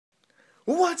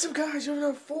What's up, guys?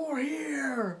 You're 4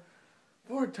 here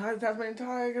for Tasmanian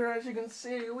Tiger. As you can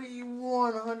see, we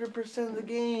won 100% of the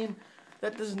game.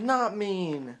 That does not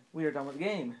mean we are done with the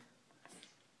game.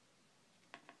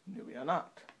 No, we are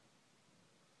not.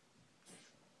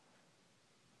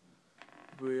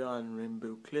 We're on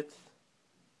Rainbow Cliffs.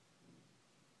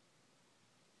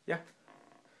 Yeah.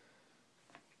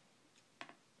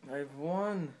 I've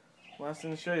won. Last thing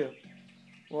to show you.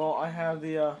 Well, I have the,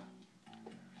 you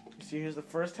see, here's the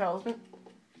first talisman.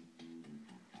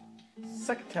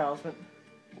 Second talisman.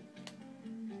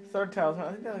 Third talisman.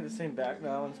 I think they're like the same back. No,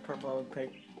 that one's purple, that one's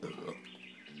pink.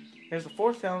 Here's the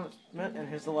fourth talisman, and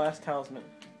here's the last talisman.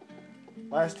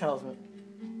 Last talisman.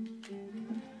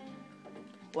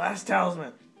 Last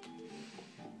talisman.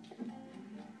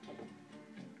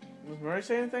 Does Murray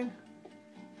say anything?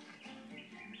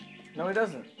 No, he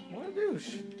doesn't. What a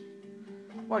douche.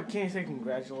 What, can't he say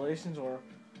congratulations or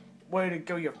way to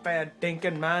go, you fat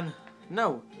dinkin' man?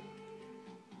 No.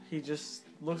 He just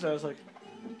looks at us like,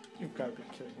 you've got to be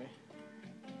kidding me.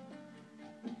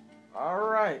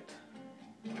 Alright.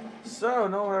 So,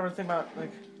 no one ever think about,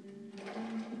 like,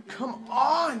 come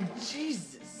on,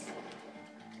 Jesus.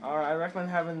 Alright, I recommend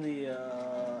having the,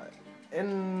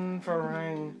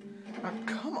 infraring.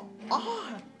 Come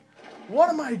on. What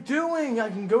am I doing? I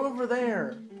can go over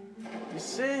there. You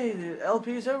see, the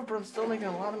LP is over, but I'm still making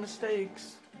a lot of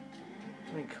mistakes.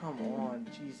 I mean, come on,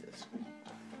 Jesus.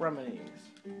 Criminies.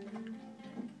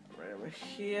 Right over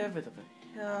here, bit over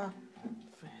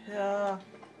here,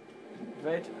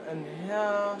 right and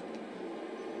here,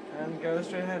 and go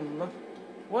straight ahead and look.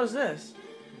 What is this?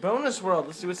 Bonus world.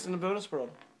 Let's see what's in the bonus world.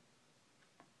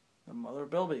 The mother of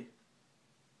Bilby.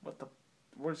 What the?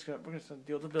 We're just gonna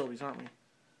deal with the Bilbies, aren't we?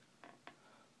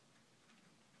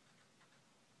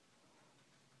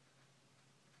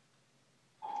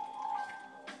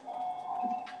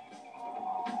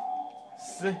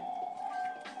 See?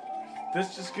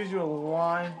 This just gives you a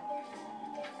line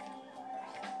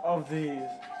of these.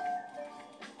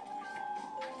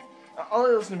 I'll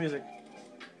listen to music.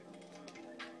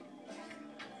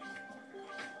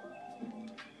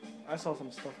 I saw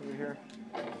some stuff over here.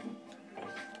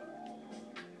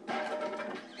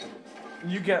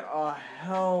 You get a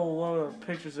hell load of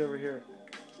pictures over here.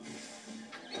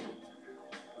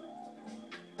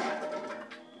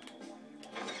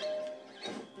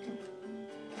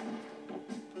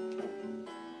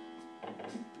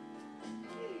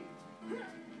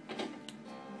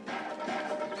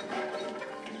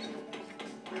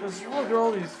 Just look at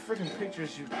all these freaking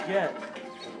pictures you get.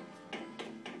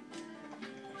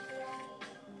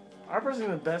 I personally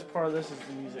think the best part of this is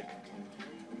the music.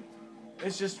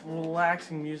 It's just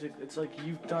relaxing music. It's like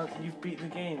you've beaten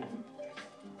the game.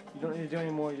 You don't need to do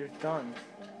any more, you're done.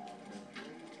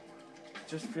 It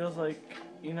just feels like,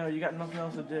 you know, you got nothing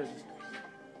else to do.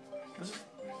 This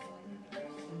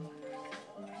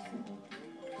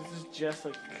is just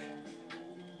like,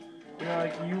 you know,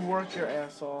 like you worked your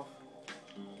ass off.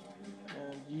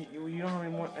 You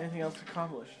don't have anything else to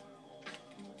accomplish.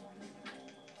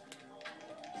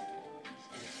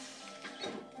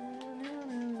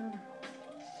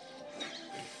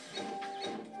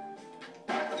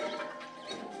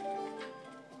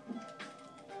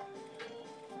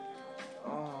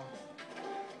 Oh.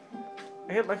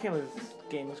 I can't believe this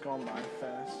game has gone by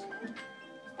fast.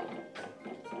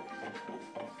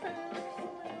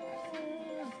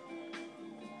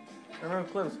 Rainbow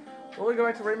Cliffs. Will we go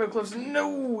back to Rainbow Cliffs? No,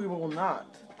 we will not.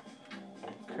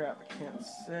 Crap, I can't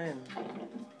sing.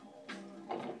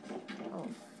 Oh,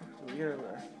 fuck, weird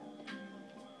there.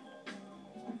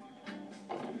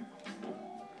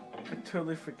 I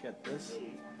totally forget this.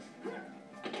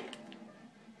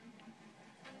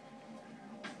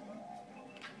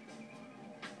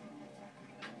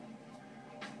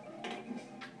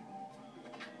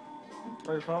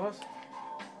 Ready to follow us?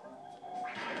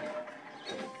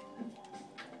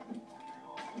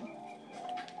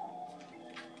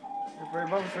 Right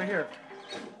above us, right here.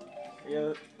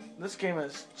 Yeah, this game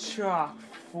is chock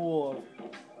full of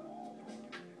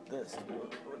this.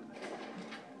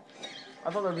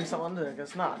 I thought there'd be something under there, I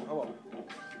guess not. Oh well.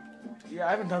 Yeah,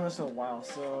 I haven't done this in a while,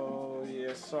 so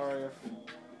yeah, sorry if...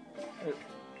 Hey,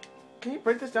 can you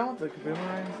break this down with the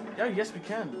boomerang? Yeah, yes we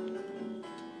can.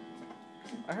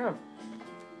 I heard a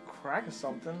crack or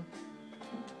something.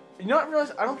 You know what I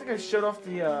realized? I don't think I showed off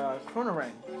the chrono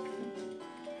ring.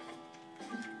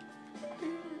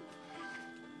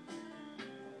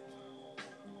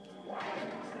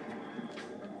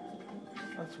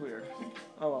 That's weird.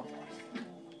 Oh well.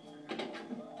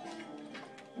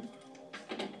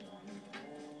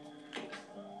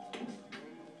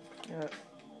 Yeah.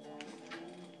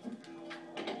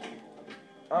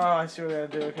 Oh, I see what I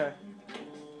gotta do, okay.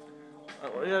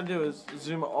 What you gotta do is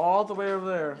zoom all the way over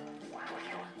there.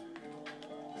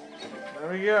 There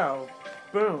we go.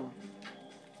 Boom.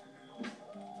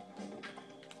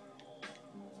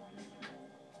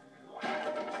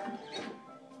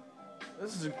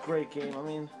 This is a great game. I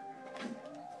mean,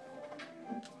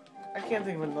 I can't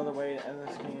think of another way to end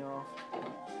this game off.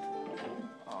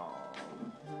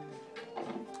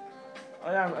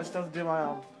 Oh yeah, I still have to do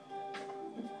my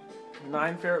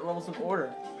 9 favorite levels in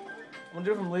order. I'm gonna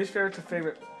do it from least favorite to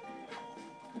favorite.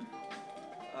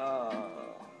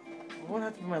 What would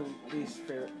have to be my least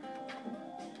favorite?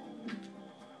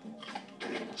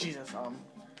 Jesus,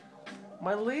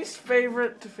 my least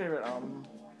favorite to favorite,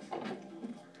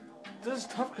 this is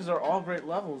tough because they're all great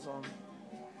levels,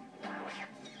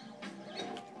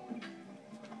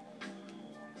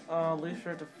 least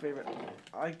favorite to favorite.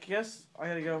 I guess I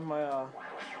gotta go with my,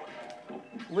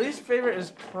 least favorite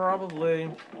is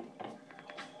probably,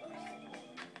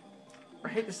 I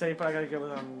hate to say it, but I gotta go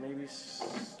with, maybe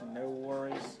Snow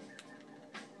Worries.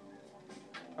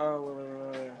 Oh,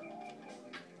 wait.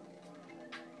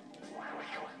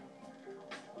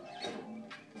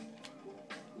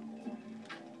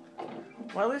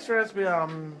 My least favorite has to be,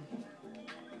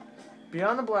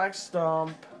 Beyond the Black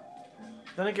Stump.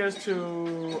 Then it goes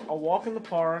to A Walk in the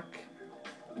Park.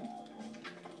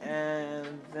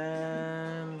 And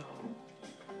then...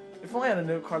 If only I had a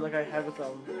note card like I had with,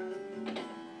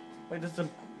 like this is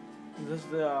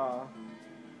the,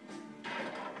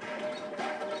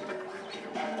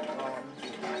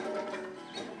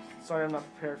 sorry, I'm not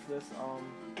prepared for this,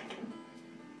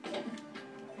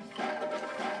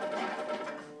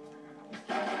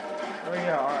 there we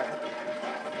go, alright.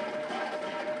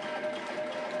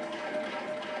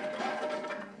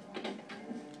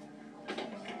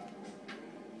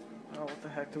 Oh, what the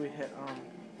heck do we hit?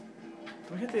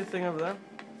 Do we hit the thing over there?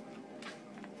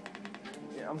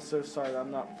 Yeah, I'm so sorry that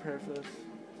I'm not prepared for this.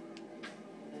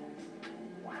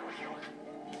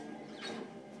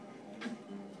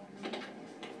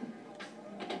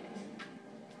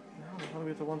 No, how do we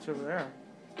get the ones over there?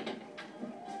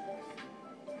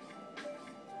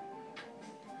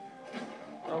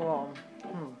 Oh,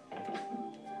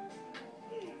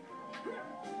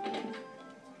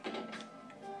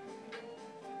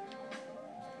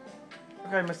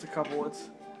 Okay, I missed a couple. It's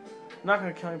not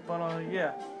gonna kill me, but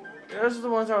yeah. Those are the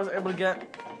ones I was able to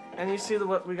get, and you see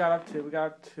what we got up to. We got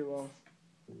up to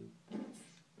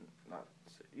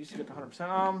you see, get to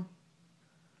 100%.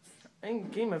 In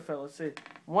game effect, let's see,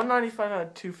 195 out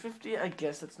of 250. I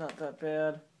guess it's not that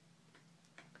bad.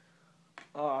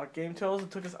 Game totals.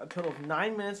 It took us a total of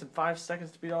 9 minutes and 5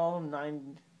 seconds to beat all of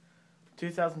them.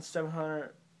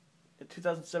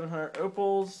 2,700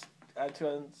 opals.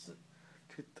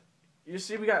 You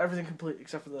see, we got everything complete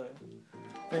except for the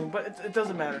thing, but it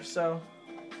doesn't matter. So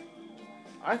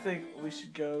I think we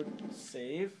should go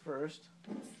save first.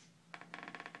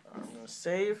 I'm gonna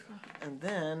save, and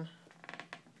then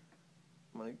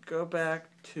I'm gonna go back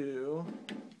to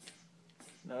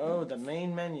the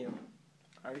main menu.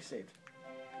 I already saved,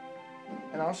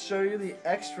 and I'll show you the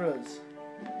extras.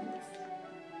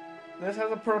 This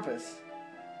has a purpose.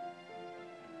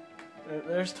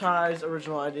 There's Ty's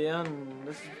original idea, and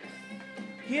this.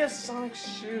 He has Sonic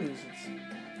shoes.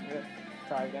 Yeah,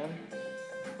 Ty again.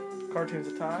 Cartoons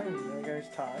of Ty, and there goes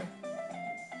Ty.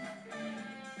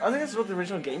 I think this is what the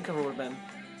original game cover would have been.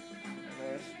 And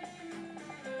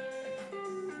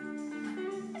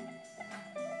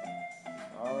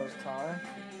there's Ty.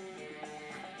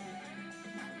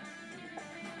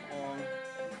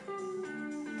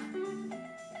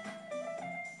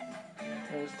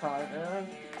 There's Ty, and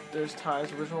there's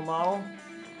Ty's original model.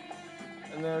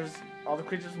 And there's all the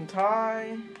creatures from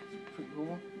Ty. Pretty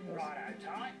cool. Yes. Righto,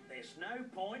 Ty. There's no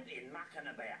point in mucking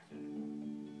about.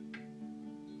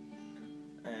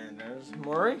 And there's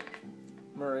Murray.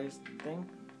 Murray's thing.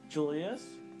 Julius.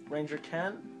 Ranger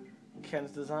Ken.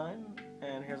 Ken's design.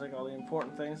 And here's like all the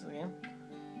important things in the game.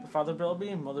 The father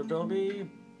Bilby, mother Bilby,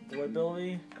 boy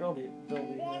Bilby, girl Bilby.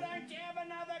 Why don't you have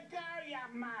another go, you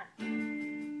muck?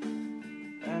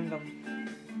 And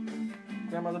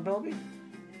grandmother Bilby.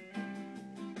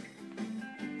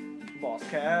 Boss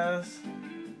Kaz.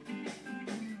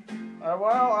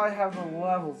 Well, I have the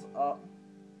levels up.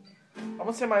 I'm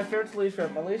gonna say my favorite to least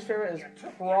favorite. My least favorite is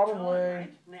probably.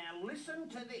 Now listen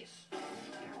to this.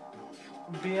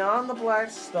 Beyond the Black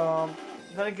Stump.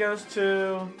 Then it goes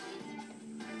to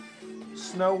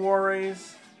Snow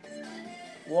Worries.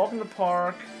 Walk in the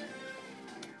Park.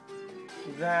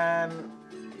 Then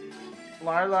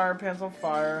Liar Liar Pants on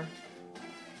Fire.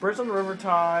 Bridge on the River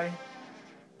Ty.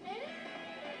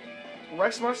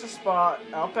 Rex Marks the Spot,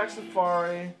 Outback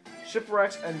Safari,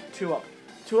 Shipwrecks, and 2 Up.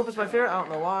 2 Up is my favorite, I don't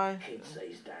know why. Kids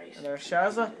these days. And there's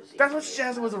Shazza. That's what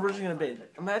Shazza was originally going to be.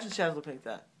 Imagine Shazza looking like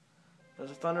that.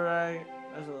 There's a Thunder Egg.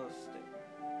 There's a...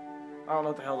 I don't know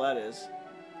what the hell that is.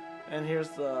 And here's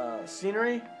the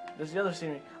scenery. There's the other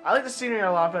scenery. I like the scenery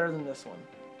a lot better than this one.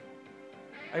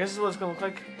 I guess this is what it's going to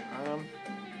look like. And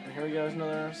here we go, there's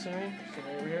another scenery.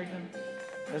 Scenery over here again.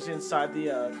 There's the inside the,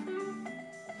 yep.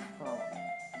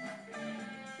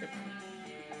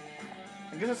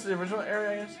 I guess that's the original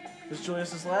area, I guess. There's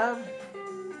Julius's lab.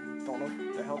 Don't know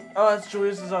what the hell. Oh, that's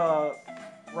Julius's,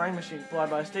 riding machine.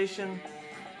 Flyby station.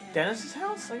 Dennis's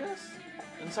house, I guess?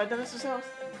 Inside Dennis's house?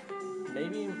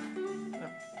 Maybe. No.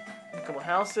 A couple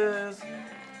houses.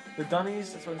 The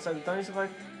Dunnies. That's what inside the Dunnies look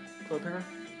like. Toilet paper.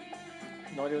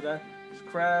 No idea what that. There's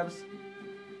crabs.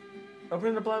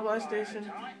 Opening the Flyby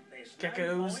station.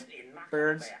 Geckos.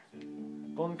 Birds.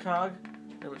 Golden cog.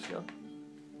 There we go.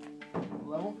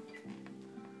 Level.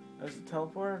 There's the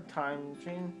teleporter. Time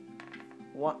machine.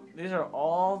 What? These are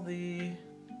all the.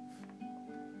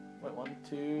 Wait, 1,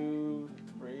 2,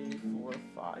 3, 4,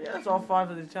 5. Yeah, that's all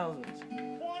 5 of these talismans.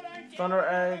 Thunder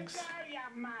eggs.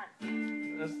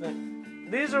 That's the.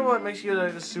 These are what makes you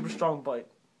get a super strong bite.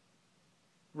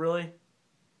 Really?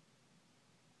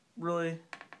 Really?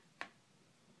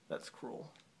 That's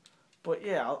cruel. But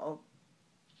yeah, I'll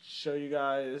show you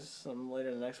guys some later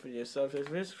in the next video. So if there's a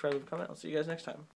video, subscribe, leave a comment. I'll see you guys next time.